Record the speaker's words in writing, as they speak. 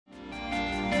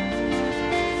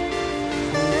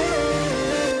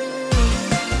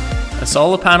A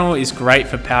solar panel is great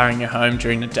for powering your home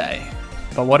during the day,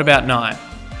 but what about night?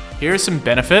 Here are some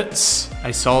benefits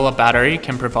a solar battery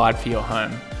can provide for your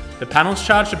home. The panels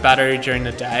charge the battery during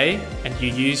the day and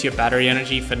you use your battery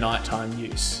energy for nighttime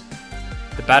use.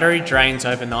 The battery drains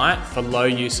overnight for low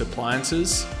use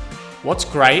appliances. What's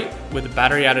great with the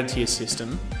battery added to your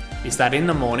system is that in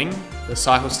the morning, the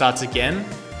cycle starts again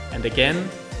and again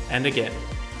and again.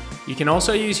 You can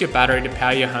also use your battery to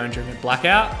power your home during a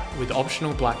blackout with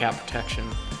optional blackout protection.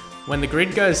 When the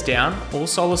grid goes down, all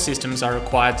solar systems are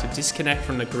required to disconnect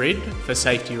from the grid for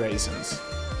safety reasons.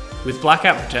 With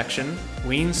blackout protection,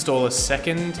 we install a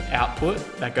second output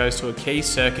that goes to a key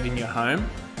circuit in your home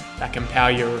that can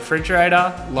power your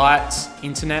refrigerator, lights,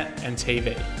 internet and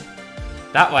TV.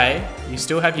 That way, you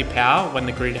still have your power when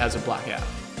the grid has a blackout.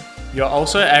 You're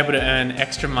also able to earn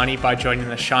extra money by joining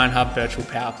the ShineHub Virtual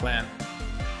Power Plant.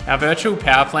 Our virtual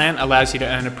power plant allows you to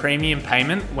earn a premium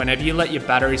payment whenever you let your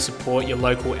battery support your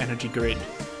local energy grid.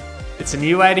 It's a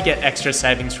new way to get extra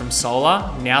savings from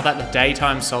solar now that the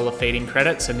daytime solar feed-in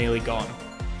credits are nearly gone.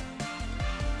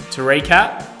 To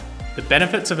recap, the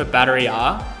benefits of a battery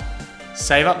are: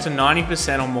 save up to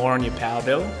 90% or more on your power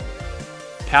bill,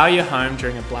 power your home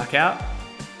during a blackout,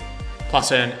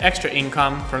 plus earn extra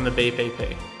income from the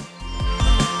BPP.